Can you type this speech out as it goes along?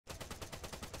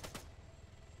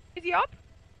Is he up?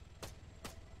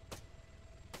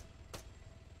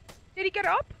 Did he get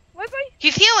up, Leslie?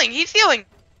 He's healing. He's healing.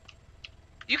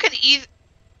 You could ease.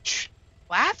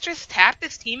 Blast just tapped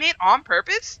his teammate on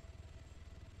purpose?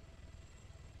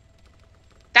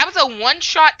 That was a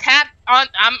one-shot tap on.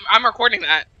 I'm recording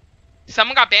that.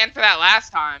 Someone got banned for that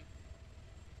last time.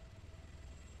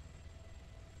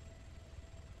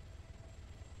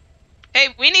 Hey,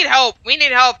 we need help. We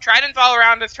need help. Trident's all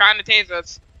around us trying to tase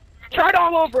us. Tried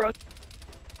all over us.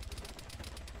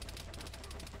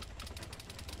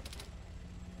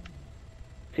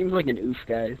 Seems like an oof,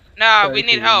 guys. No, Sorry we for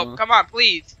need your help. loss. Come on,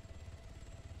 please.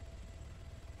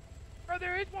 Bro,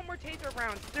 there is one more taser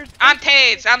round. I'm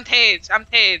tased. I'm tased. I'm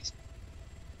tased.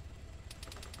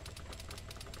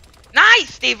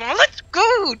 Nice, Davon. Let's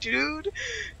go, dude.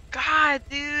 God,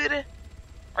 dude.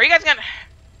 Are you guys gonna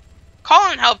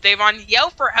call in help, Davon? Yell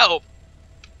for help.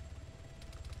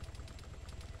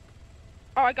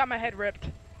 Oh, I got my head ripped.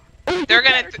 They're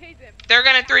gonna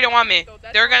 3-to-1 me.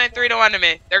 They're gonna 3-to-1 to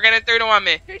me. They're gonna 3-to-1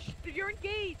 me. You're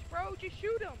engaged, bro. Just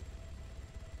shoot him.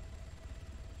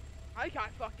 I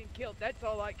got fucking killed. That's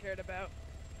all I cared about.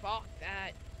 Fuck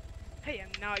that. I am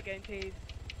not getting tased.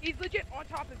 He's legit on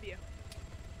top of you.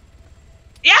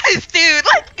 Yes, dude.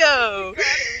 Let's go.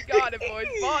 We got it, boys.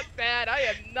 Fuck that. I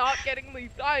am not getting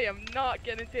leased. I am not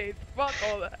getting tased. Fuck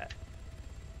all that.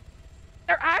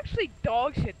 They're actually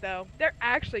dog shit, though. They're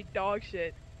actually dog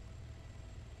shit.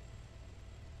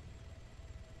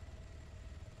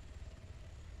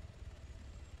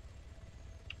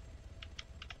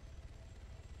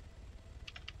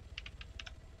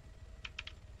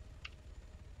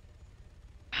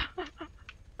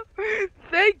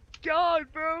 Thank God,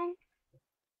 bro.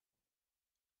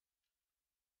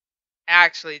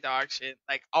 Actually, dog shit.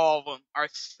 Like, all of them are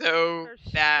so They're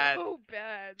bad. so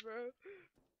bad, bro.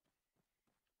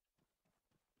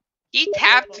 He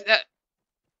tapped the...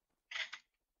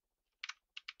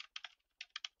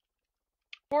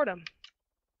 Board him.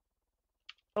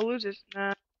 I'll lose this.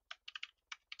 Nah.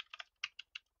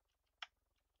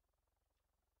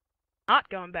 Not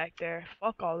going back there.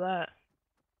 Fuck all that.